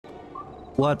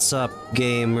What's up,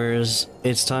 gamers?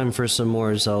 It's time for some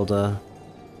more Zelda.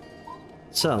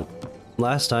 So,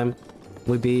 last time,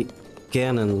 we beat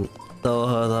Ganon,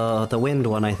 the wind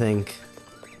one, I think.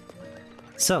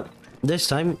 So, this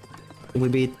time, we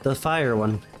beat the fire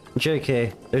one.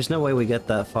 JK, there's no way we get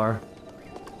that far.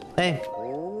 Hey,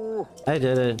 I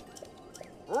did it.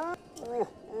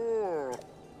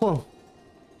 Cool.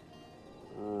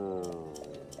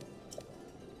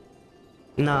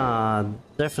 Nah,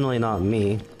 definitely not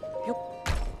me.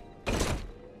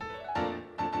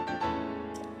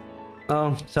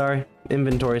 Oh, sorry.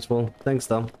 Inventory's full. Thanks,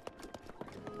 though.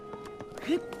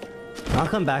 I'll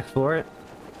come back for it.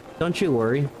 Don't you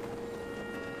worry.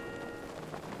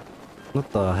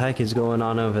 What the heck is going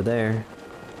on over there?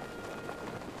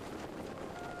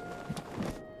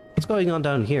 What's going on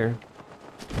down here?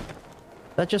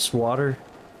 Is that just water?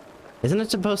 Isn't it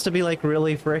supposed to be, like,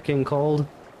 really freaking cold?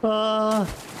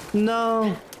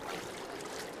 No!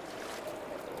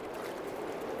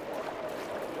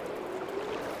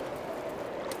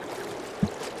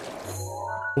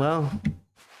 Well,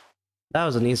 that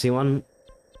was an easy one.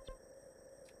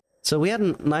 So we had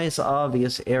a nice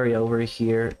obvious area over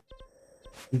here,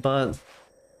 but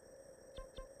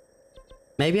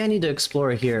maybe I need to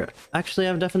explore here. Actually,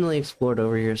 I've definitely explored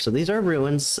over here. So these are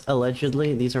ruins,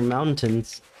 allegedly. These are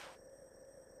mountains.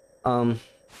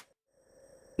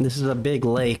 This is a big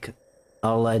lake,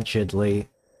 allegedly.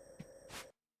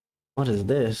 What is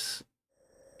this?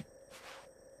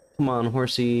 Come on,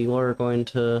 horsey, we're going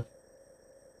to...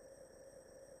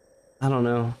 I don't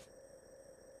know.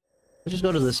 Let's just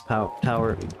go to this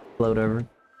tower and float over.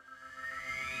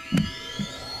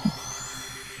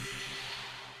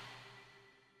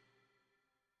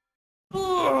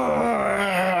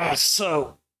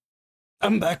 So,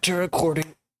 I'm back to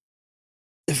recording.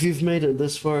 If you've made it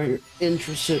this far, you're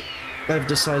interested. I've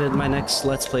decided my next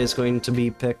Let's Play is going to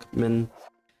be Pikmin.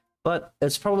 But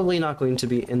it's probably not going to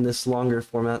be in this longer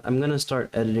format. I'm gonna start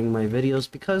editing my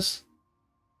videos because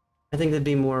I think they'd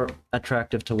be more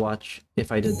attractive to watch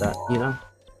if I did that, you know?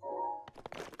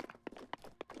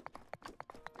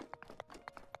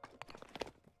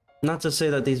 Not to say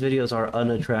that these videos are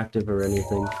unattractive or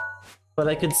anything, but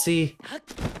I could see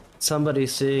somebody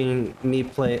seeing me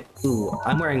play... Ooh,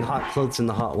 I'm wearing hot clothes in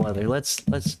the hot weather. Let's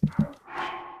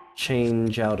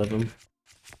change out of them.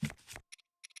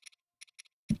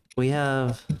 We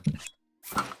have...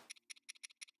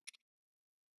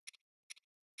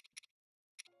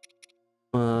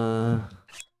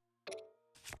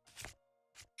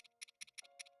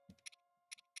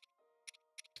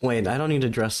 Wait, I don't need to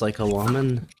dress like a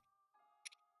woman.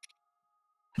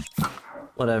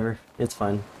 Whatever, it's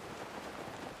fine.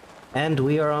 And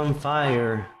we are on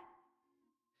fire.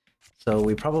 So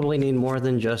we probably need more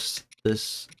than just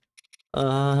this.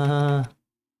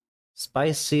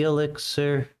 Spicy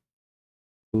elixir.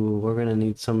 Ooh, we're gonna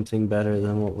need something better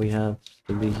than what we have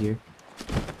to be here.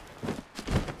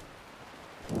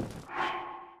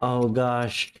 Oh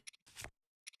gosh.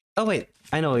 Oh wait,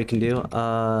 I know what we can do.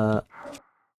 Well,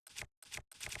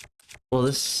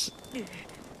 this...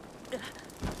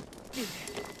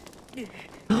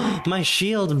 My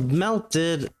shield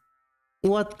melted!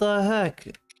 What the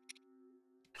heck?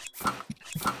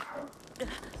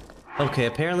 Okay,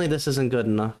 apparently this isn't good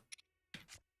enough.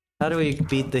 How do we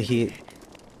beat the heat?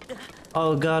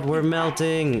 Oh god, we're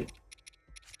melting!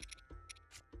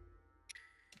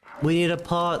 We need a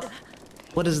pot!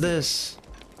 What is this?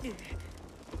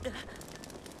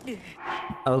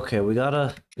 Okay, we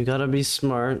gotta be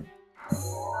smart.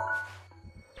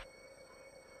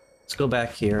 Let's go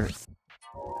back here.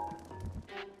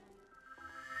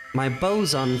 My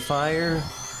bow's on fire.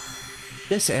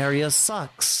 This area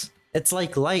sucks. It's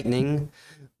like lightning,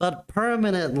 but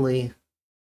permanently.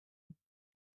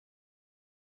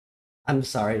 I'm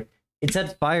sorry. It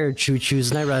said fire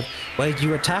choo-choos, and I read, wait,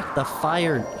 you attacked the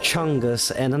fire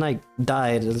chungus, and then I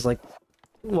died. It's like,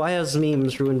 why has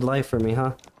memes ruined life for me,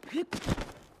 huh?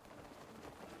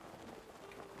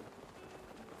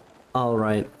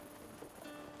 Alright.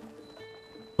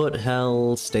 Put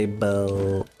hell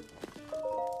stable.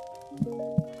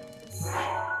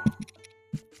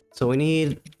 So we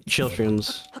need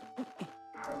children's.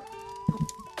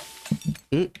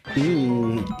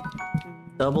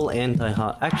 Double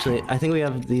anti-hot. Actually, I think we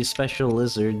have these special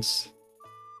lizards.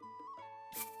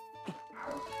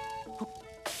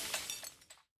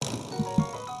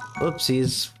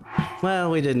 Oopsies.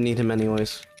 Well, we didn't need him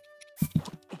anyways.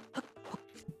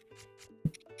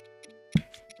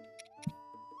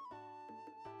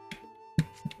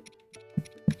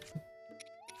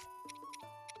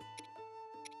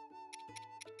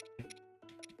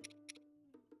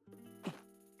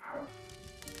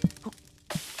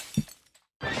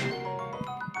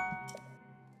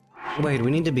 Wait,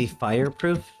 we need to be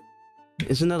fireproof?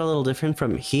 Isn't that a little different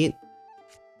from heat?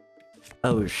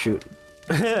 Oh shoot.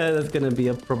 That's gonna be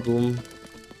a problem.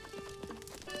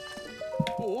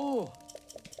 Oh.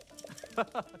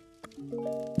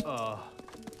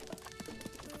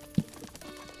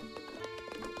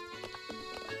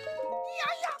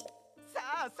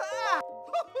 Sa sa.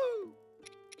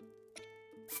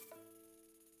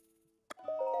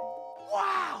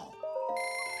 Wow.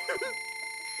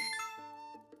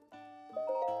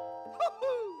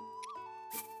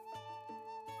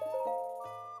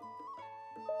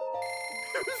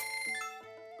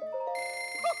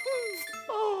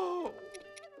 Oh.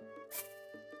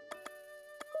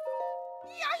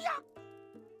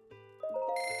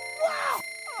 Wow.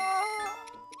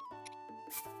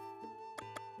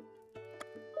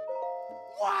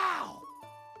 Wow.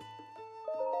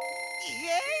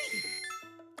 Yay.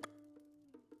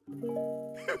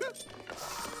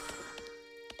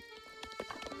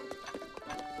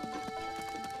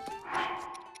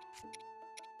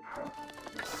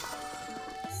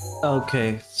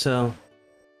 Okay, so...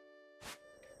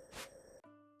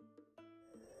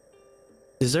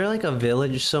 Is there like a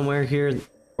village somewhere here?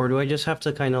 Or do I just have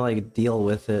to kind of like deal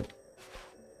with it?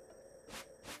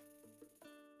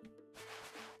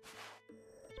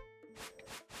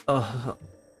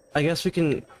 I guess we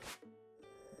can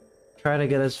try to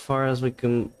get as far as we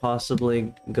can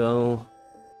possibly go.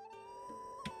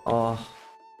 Oh.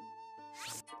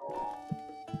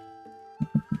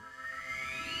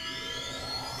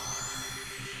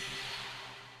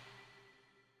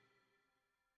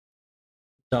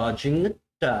 Dodging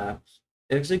attacks.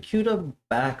 Execute a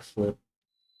backflip.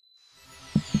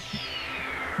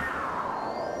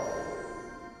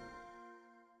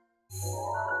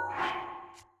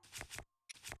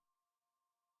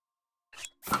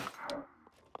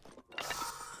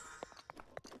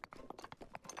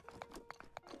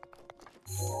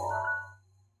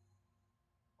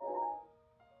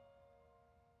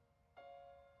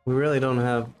 We really don't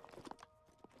have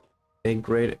a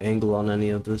great angle on any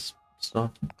of this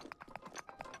stuff.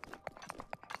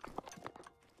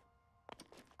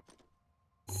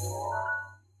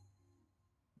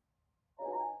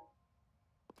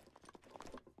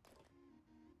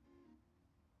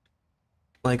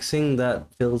 Like, seeing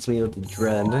that fills me with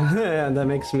dread, and that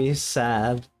makes me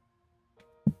sad.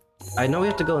 I know we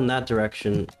have to go in that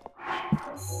direction.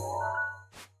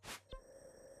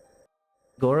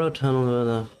 Goro Tunnel to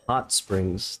the Hot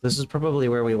Springs. This is probably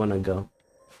where we want to go.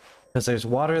 Because there's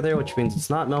water there, which means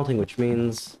it's not melting, which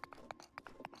means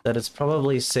that it's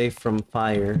probably safe from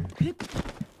fire.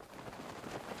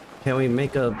 Can we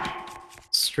make a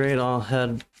straight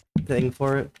ahead thing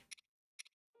for it?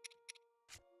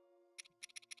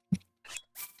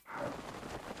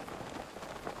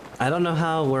 I don't know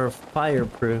how we're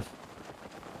fireproof,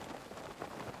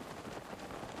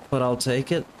 but I'll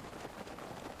take it.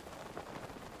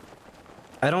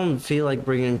 I don't feel like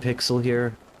bringing Pixel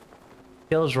here.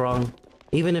 Feels wrong.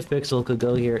 Even if Pixel could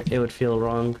go here, it would feel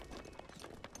wrong.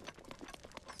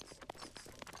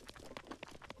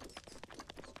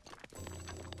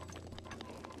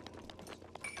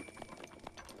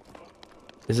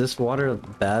 Is this water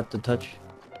bad to touch?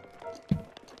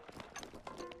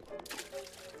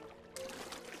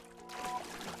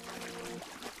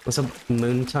 What's up,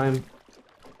 moon time?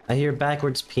 I hear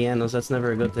backwards pianos, that's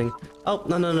never a good thing. Oh,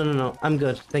 no, I'm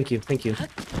good. Thank you, thank you.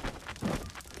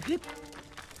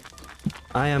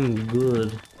 I am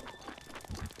good.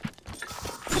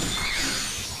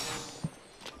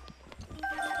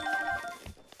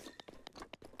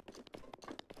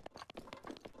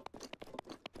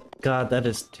 God, that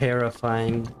is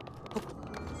terrifying.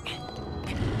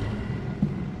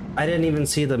 I didn't even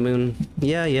see the moon.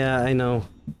 Yeah, I know.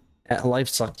 Life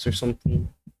sucks or something.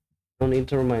 Don't need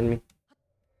to remind me.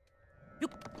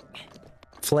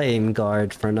 Flame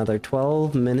guard for another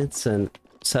 12 minutes and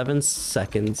 7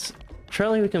 seconds.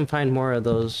 Surely we can find more of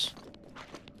those.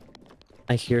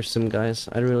 I hear some guys.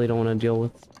 I really don't want to deal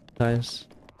with guys.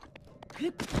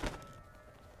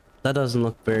 That doesn't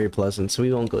look very pleasant, so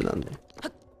we won't go down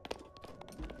there.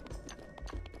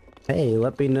 Hey,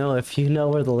 let me know if you know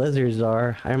where the lizards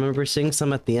are. I remember seeing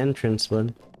some at the entrance,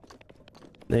 but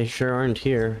they sure aren't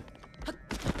here.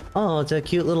 Oh, it's a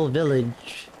cute little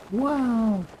village.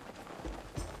 Wow.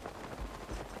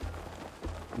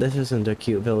 This isn't a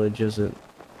cute village, is it?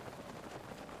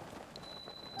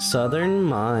 Southern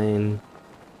Mine.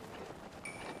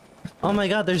 Oh my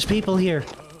god, there's people here.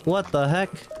 What the heck?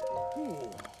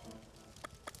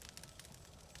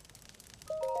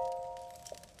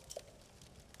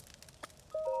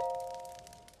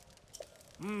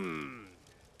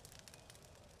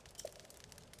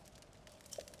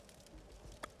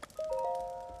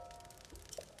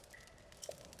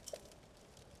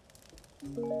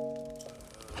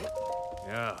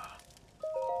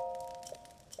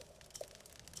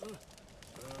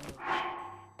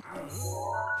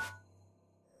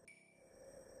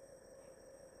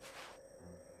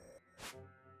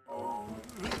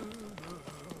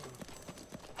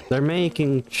 They're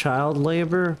making child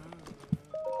labor?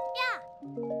 Yeah.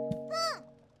 Oh.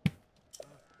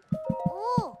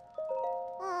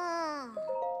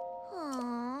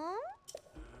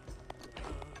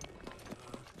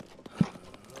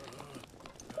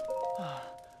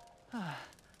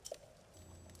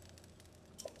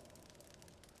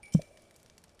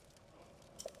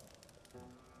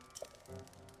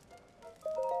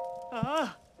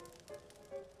 Ah.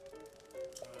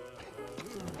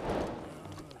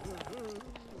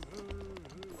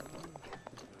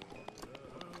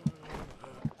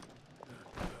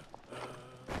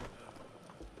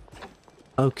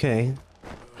 Okay.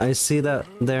 I see that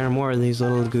there are more of these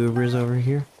little goobers over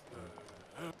here.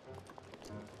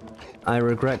 I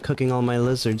regret cooking all my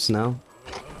lizards now.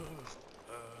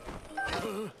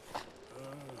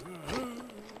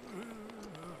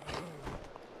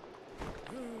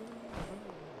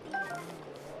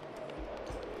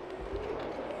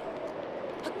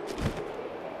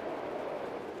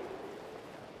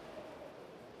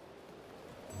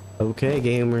 Okay,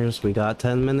 gamers, we got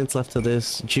 10 minutes left of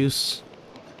this juice.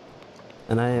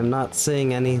 And I am not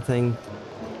saying anything.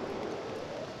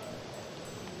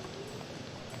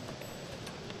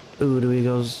 Ooh, do we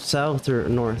go south or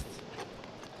north?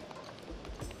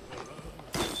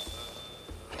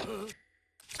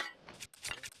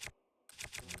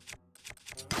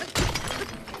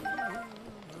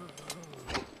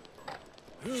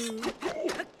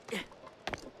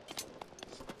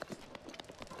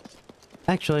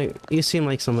 Actually, you seem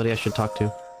like somebody I should talk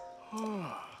to.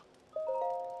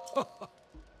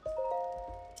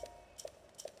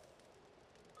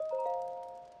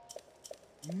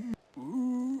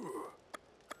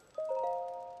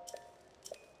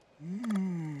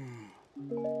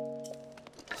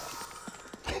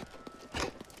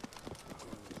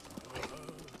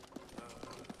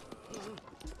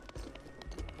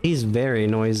 He's very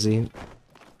noisy.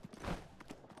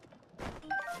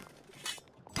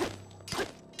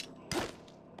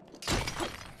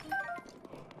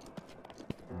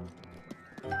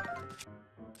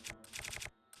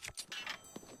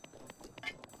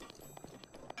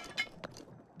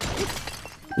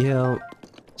 Yeah,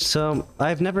 so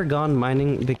I've never gone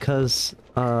mining because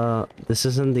this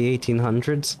is in the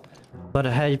 1800s, but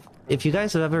if you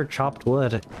guys have ever chopped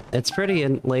wood, it's pretty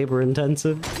labor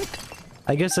intensive.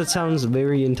 I guess that sounds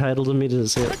very entitled of me to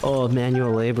say, oh,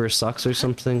 manual labor sucks or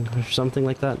something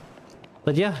like that.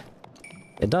 But yeah,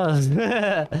 it does.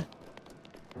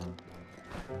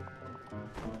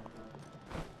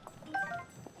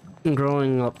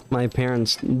 Growing up, my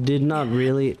parents did not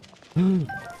really...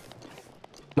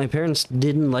 My parents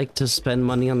didn't like to spend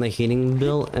money on the heating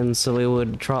bill, and so we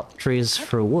would chop trees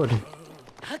for wood.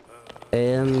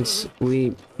 And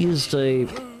we used a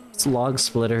log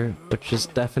splitter, which is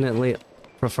definitely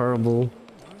preferable.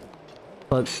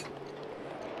 But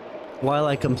while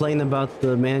I complain about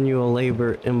the manual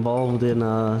labor involved in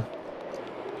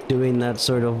doing that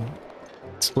sort of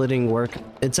splitting work,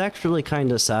 it's actually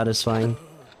kind of satisfying.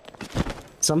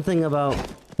 Something about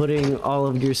putting all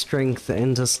of your strength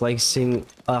into slicing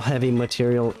a heavy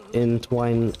material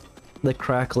entwine the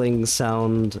crackling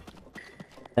sound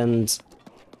and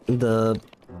the,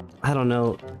 I don't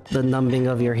know, the numbing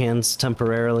of your hands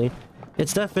temporarily.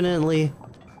 It's definitely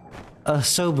a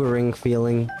sobering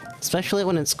feeling, especially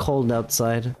when it's cold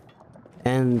outside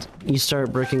and you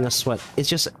start breaking a sweat. It's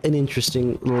just an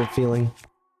interesting little feeling.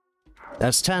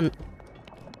 That's 10.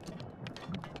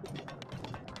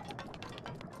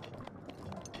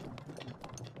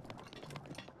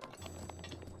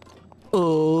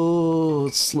 Oh,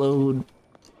 it slowed.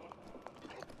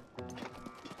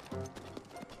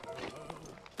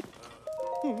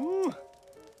 Ooh.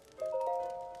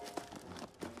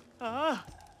 Ah.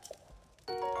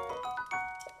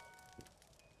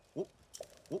 Oh.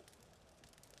 Oh.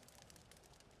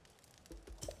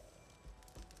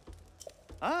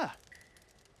 Ah.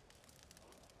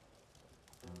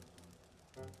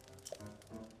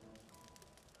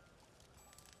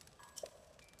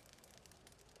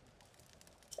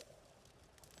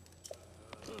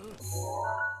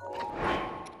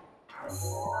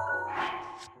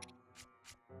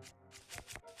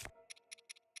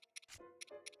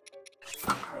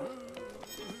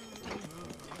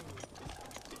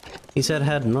 He said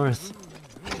head north.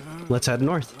 Let's head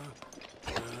north.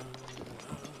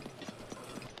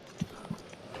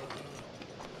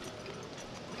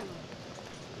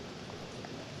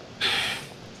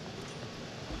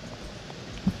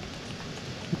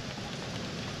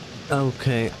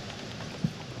 Okay.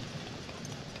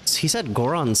 He said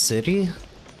Goron City?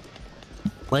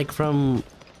 Like from...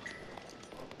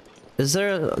 Is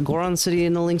there a Goron City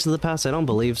in the Links of the Past? I don't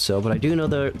believe so, but I do know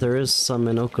there is some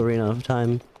in Ocarina of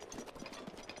Time.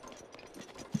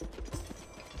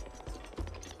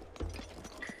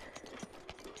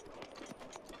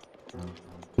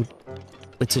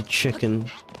 It's a chicken.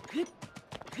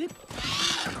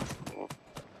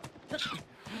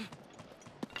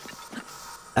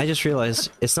 I just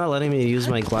realized it's not letting me use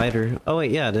my glider. Oh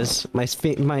wait, yeah, it is. My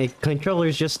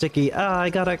controller's just sticky. Ah, I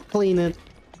gotta clean it.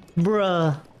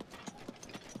 Bruh.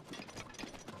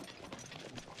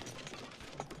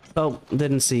 Oh,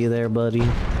 didn't see you there, buddy.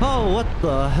 Oh, what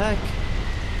the heck?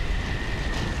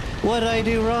 What did I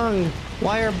do wrong?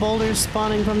 Why are boulders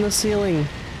spawning from the ceiling?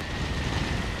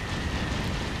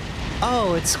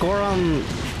 Oh, it's Goron.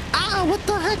 Ah, what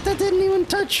the heck? That didn't even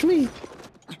touch me.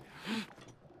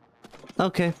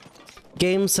 Okay.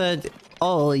 Game said,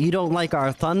 oh, you don't like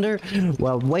our thunder?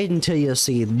 Well, wait until you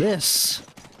see this.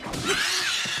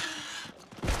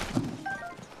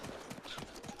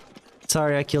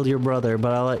 Sorry I killed your brother,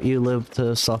 but I'll let you live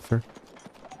to suffer.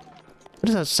 What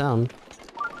does that sound?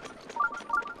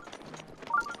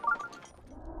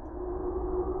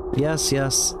 Yes,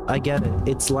 yes, I get it.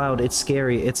 It's loud, it's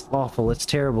scary, it's awful, it's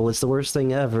terrible, it's the worst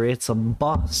thing ever, it's a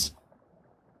boss.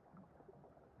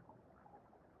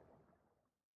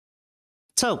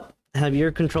 So, have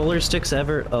your controller sticks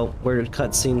ever— oh, we're at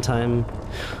cutscene time.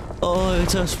 Oh,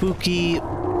 it's a spooky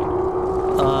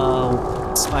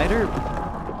spider?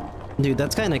 Dude,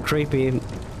 that's kind of creepy.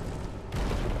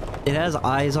 It has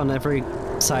eyes on every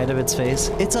side of its face.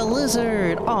 It's a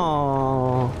lizard!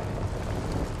 Aww.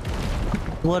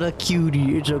 What a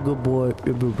cutie. It's a good boy.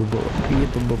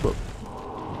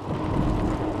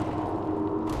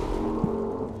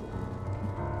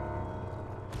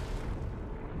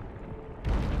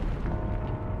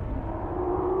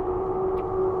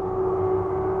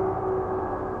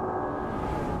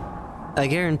 I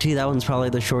guarantee that one's probably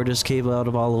the shortest cable out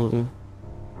of all of them.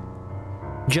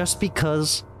 Just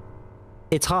because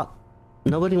it's hot.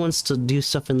 Nobody wants to do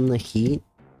stuff in the heat.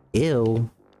 Ew.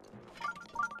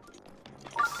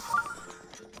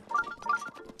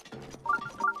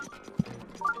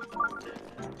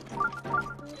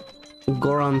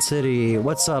 Goron City.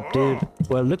 What's up, dude?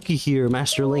 Well, looky here,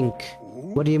 Master Link.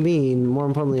 What do you mean? More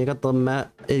importantly, I got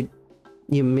the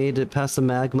you made it past the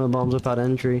magma bombs without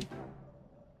entry.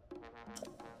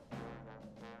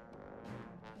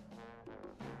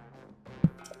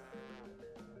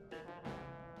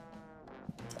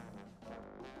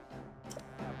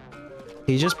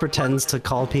 He just pretends to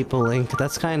call people Link.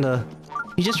 That's kinda—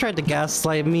 he just tried to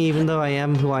gaslight me even though I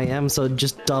am who I am, so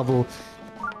just double.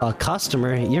 A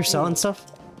customer? You're selling stuff?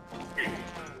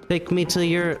 Take me to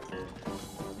your—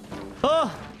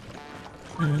 oh!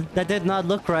 That did not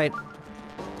look right.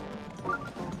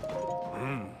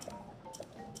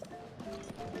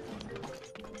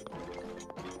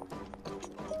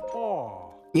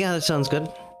 Oh. Yeah, that sounds good.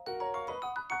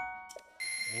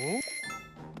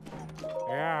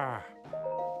 Yeah.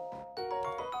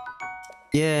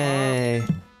 Yay.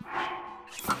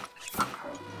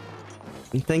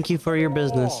 Thank you for your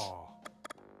business.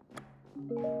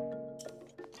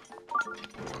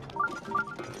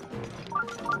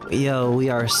 Yo, we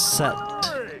are set.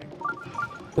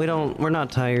 We're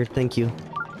not tired, thank you.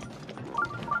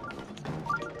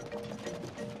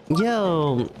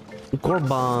 Yo,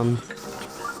 Gorbon.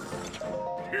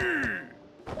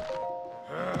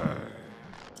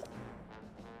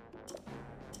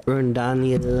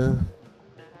 Rundania.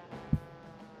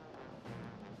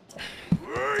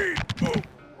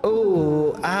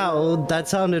 Oh, ow, that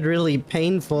sounded really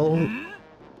painful.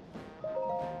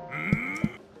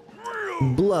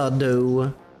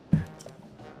 Bloodo.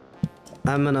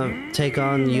 I'm gonna take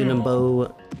on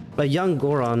Unibo, a young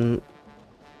Goron.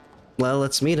 Well,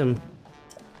 let's meet him.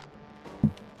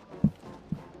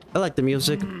 I like the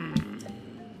music.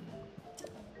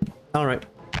 Alright.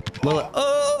 Well,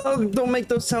 oh, don't make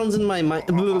those sounds in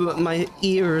my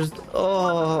ears.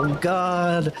 Oh,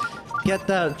 God. Get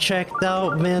that checked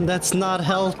out, man. That's not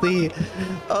healthy.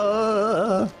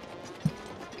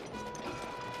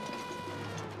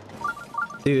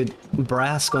 Dude,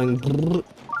 brass going.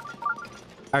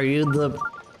 Are you the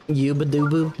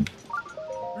Yuba-Dubu?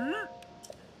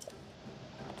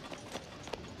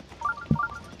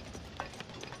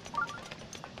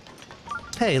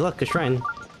 Hey, look, a shrine.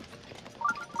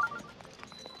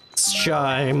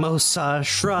 Shimosa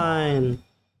Shrine.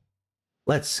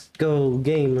 Let's go,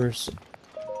 gamers.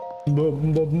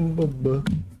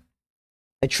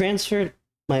 I transferred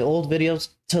my old videos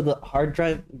to the hard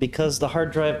drive because the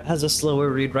hard drive has a slower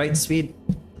read-write speed.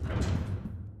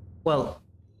 Well,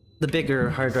 the bigger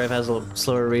hard drive has a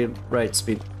slower read-write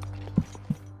speed.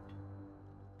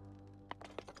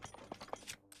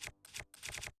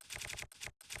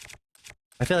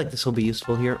 I feel like this will be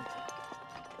useful here.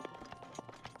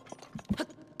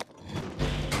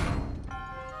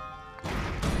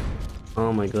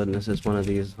 Oh my goodness, it's one of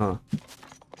these, huh?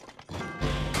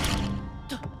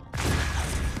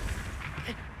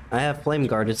 I have flame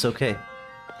guard, it's okay.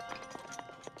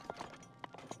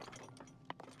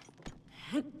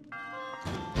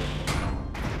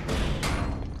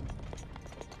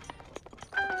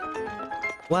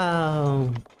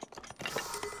 Wow.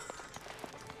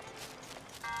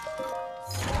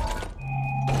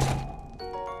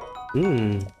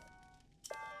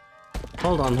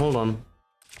 Hold on, hold on.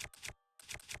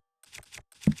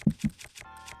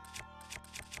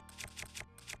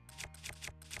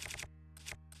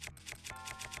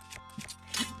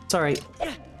 Sorry.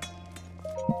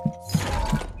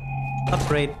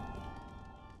 Upgrade.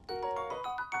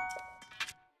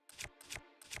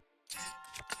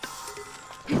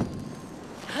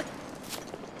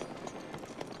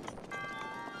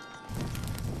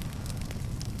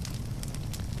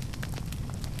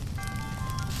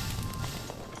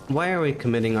 Why are we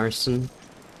committing arson?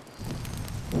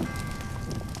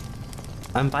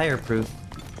 I'm fireproof.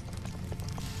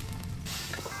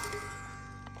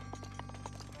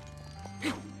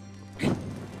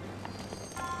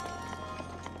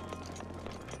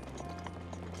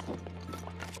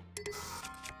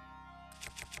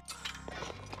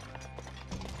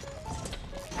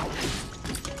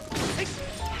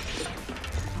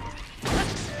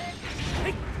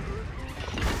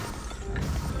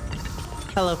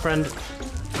 Hello, friend.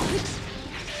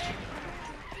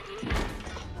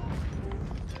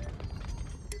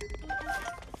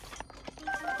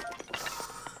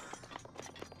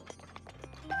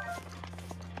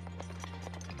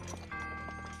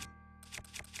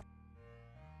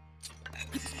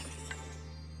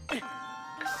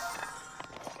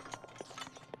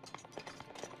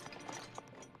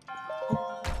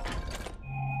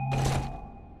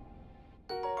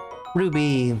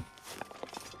 Ruby.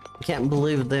 I can't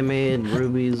believe they made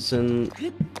rubies in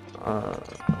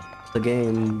the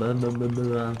game. Blah, blah, blah,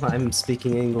 blah. I'm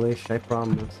speaking English, I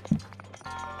promise.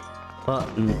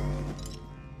 Button.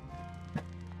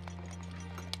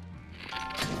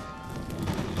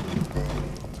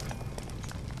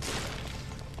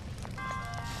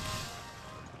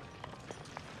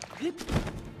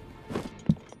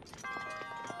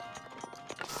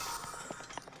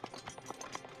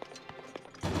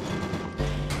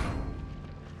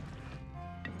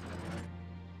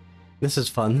 This is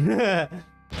fun. I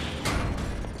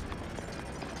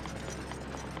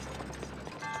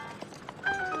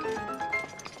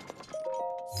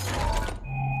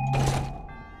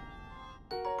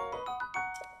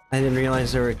didn't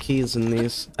realize there were keys in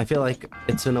these. I feel like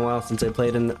it's been a while since I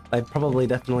played, and I probably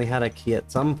definitely had a key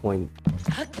at some point.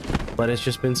 But it's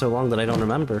just been so long that I don't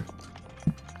remember.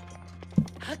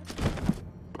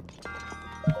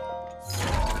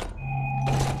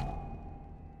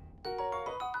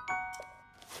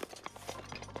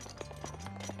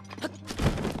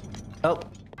 Oh.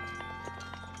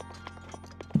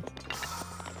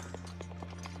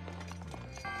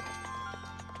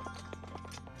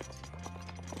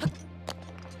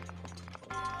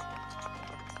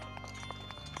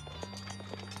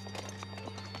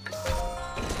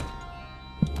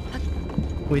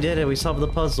 We did it, we solved the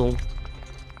puzzle.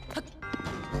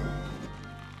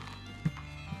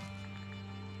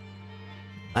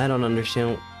 I don't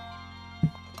understand.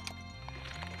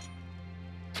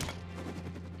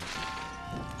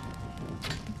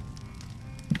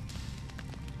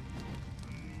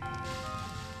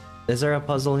 Is there a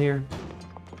puzzle here?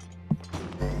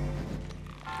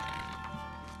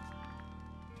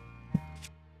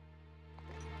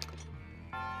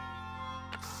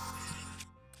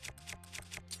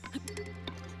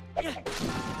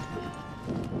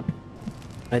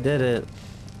 I did it.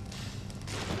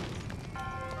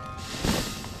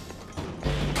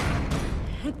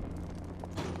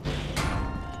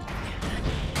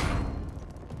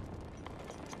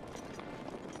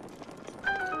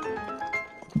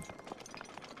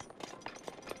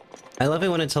 I love it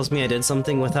when it tells me I did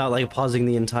something without, like, pausing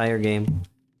the entire game.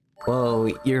 Whoa,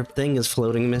 your thing is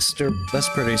floating, mister. That's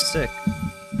pretty sick.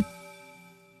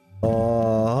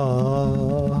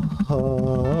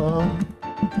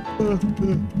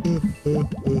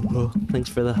 Thanks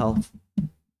for the help.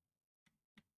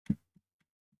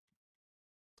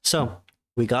 So,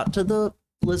 we got to the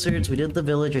lizards, we did the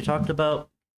village, I talked about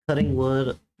cutting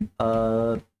wood,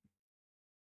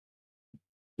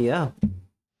 yeah.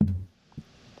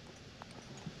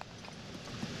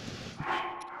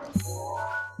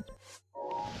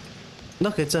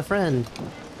 Look, it's a friend.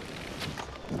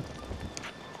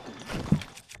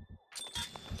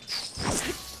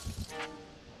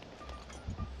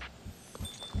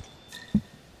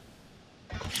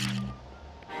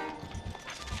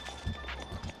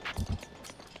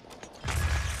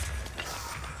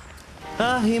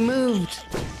 he moved.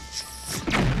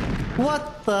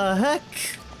 What the heck?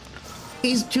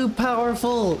 He's too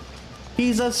powerful.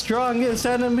 He's the strongest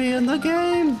enemy in the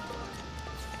game.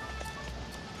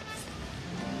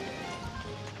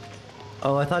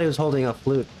 Oh, I thought he was holding a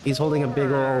flute. He's holding a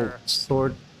big old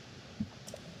sword.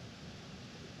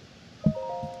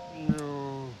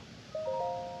 No.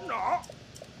 No.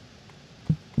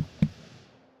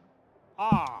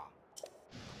 Ah.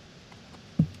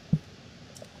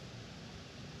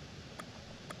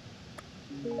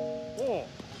 Oh.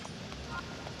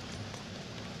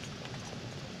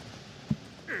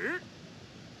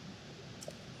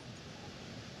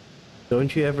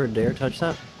 Don't you ever dare touch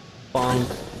that? Bong.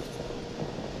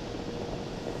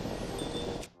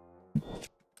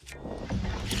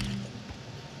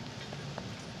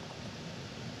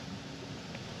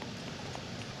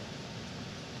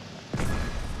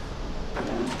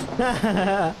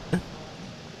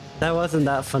 That wasn't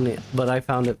that funny, but I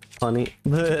found it funny.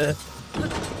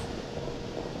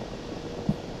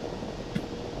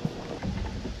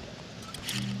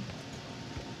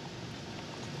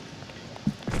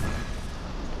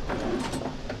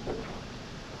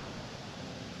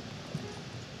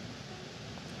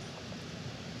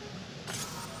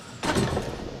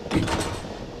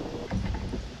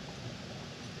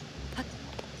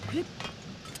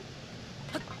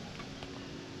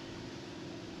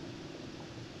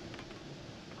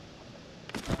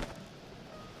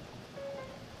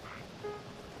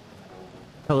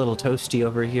 A little toasty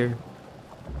over here.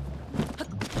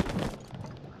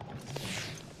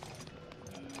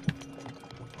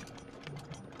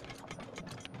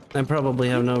 I probably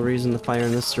have no reason to fire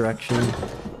in this direction.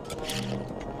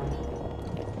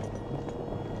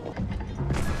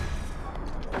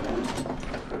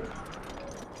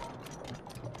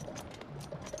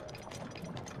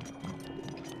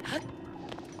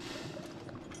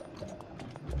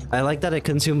 I like that it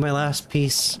consumed my last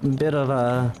piece. Bit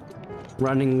of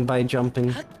running by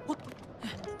jumping.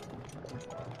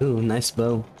 Ooh, nice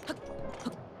bow.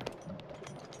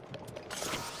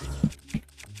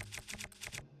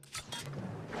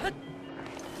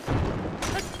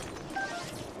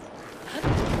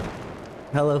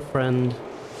 Hello, friend.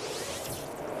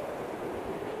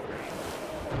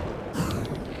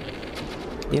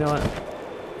 You know what?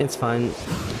 It's fine.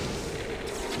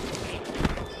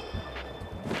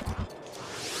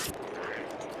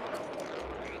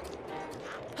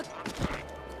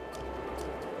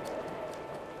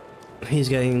 He's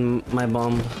getting my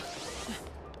bomb.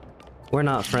 We're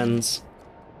not friends.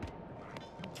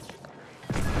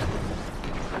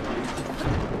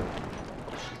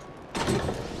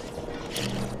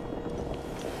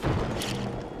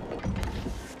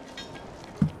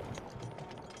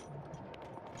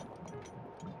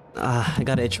 Ah, I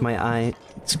gotta itch my eye.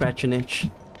 Scratch an itch.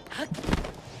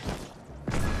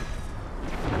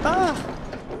 Ah!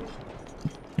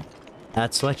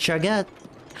 That's what you get.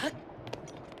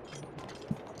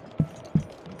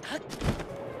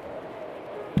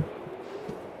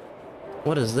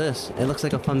 What is this? It looks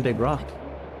like a fun big rock.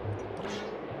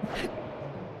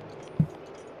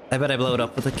 I bet I blow it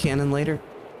up with a cannon later.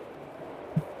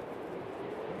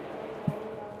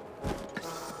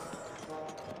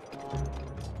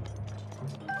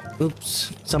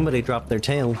 Oops, somebody dropped their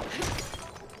tail.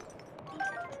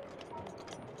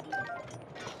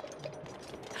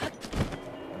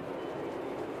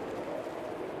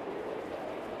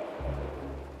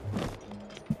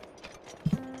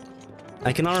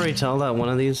 I can already tell that one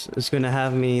of these is going to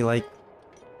have me, like...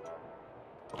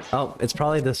 Oh, it's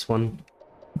probably this one.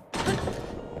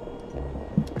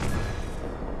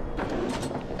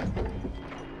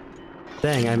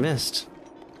 Dang, I missed.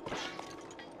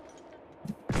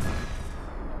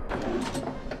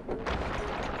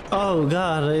 Oh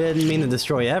god, I didn't mean to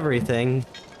destroy everything.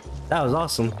 That was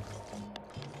awesome.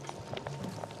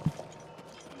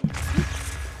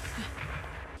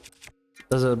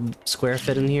 Does a square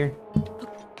fit in here?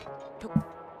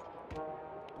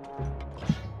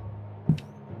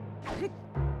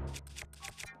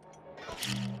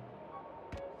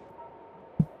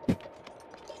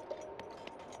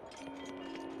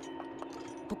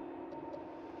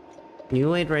 You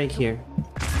wait right here.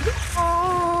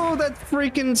 Oh, that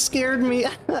freaking scared me.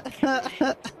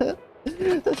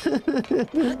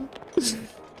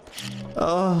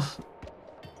 Oh,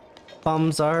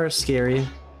 bombs are scary.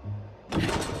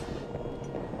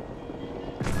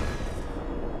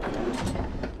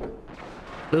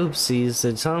 Oopsies,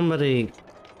 did somebody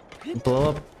blow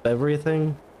up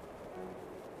everything?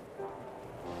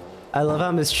 I love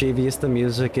how mischievous the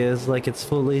music is, like it's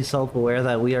fully self-aware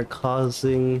that we are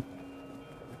causing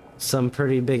some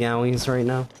pretty big owies right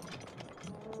now.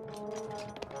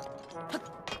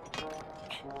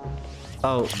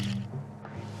 Oh.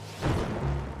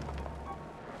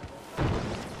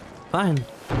 Fine.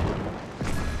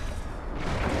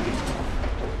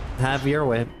 Have your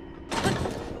way.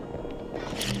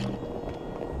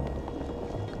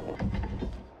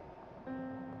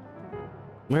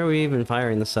 Where are we even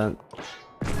firing this at?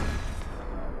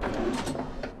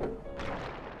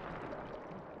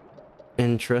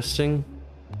 Interesting.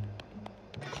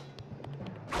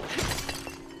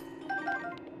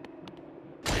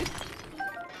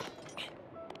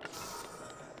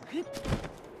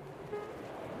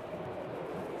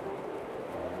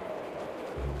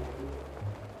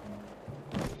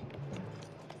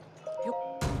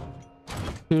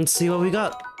 Let's see what we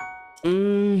got.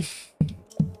 I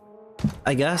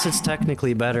guess it's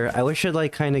technically better. I wish it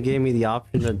like kind of gave me the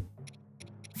option to...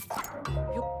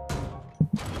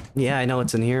 Yeah, I know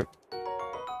what's in here.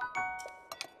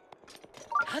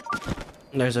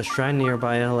 There's a shrine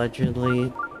nearby,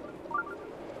 allegedly.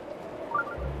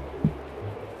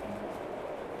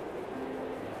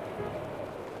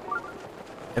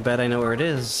 I bet I know where it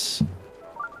is.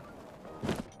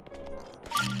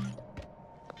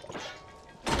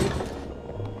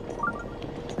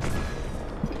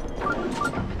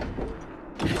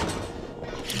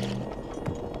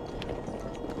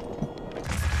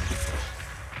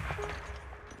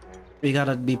 We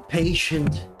gotta be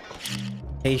patient.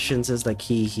 Patience is the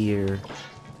key here.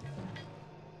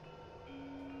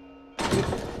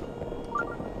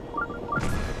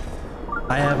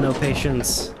 I have no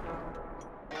patience.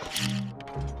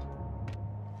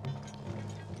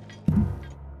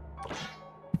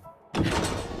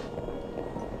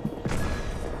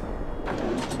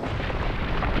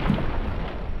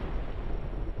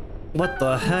 What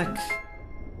the heck?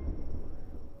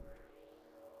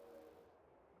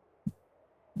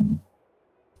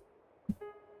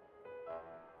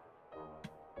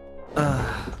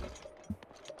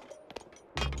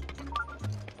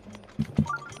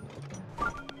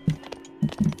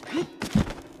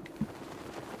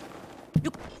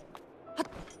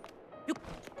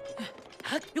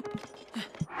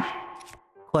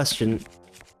 Question.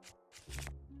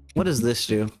 What does this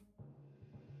do?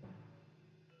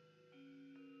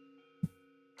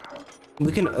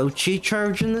 We can Ochi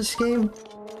charge in this game?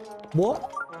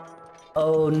 What?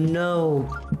 Oh no.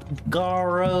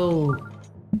 Garo.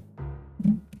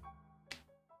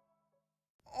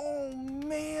 Oh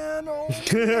man, oh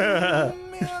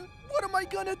man, what am I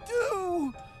gonna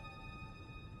do?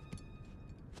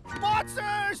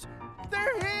 Monsters!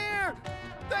 They're here!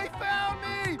 They found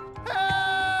me!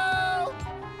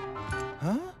 Help!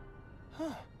 Huh?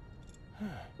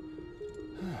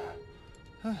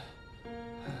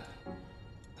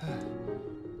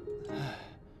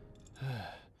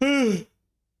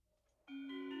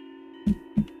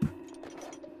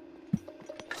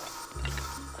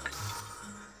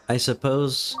 I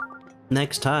suppose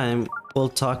next time we'll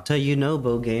talk to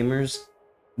Yunobo gamers.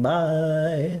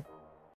 Bye.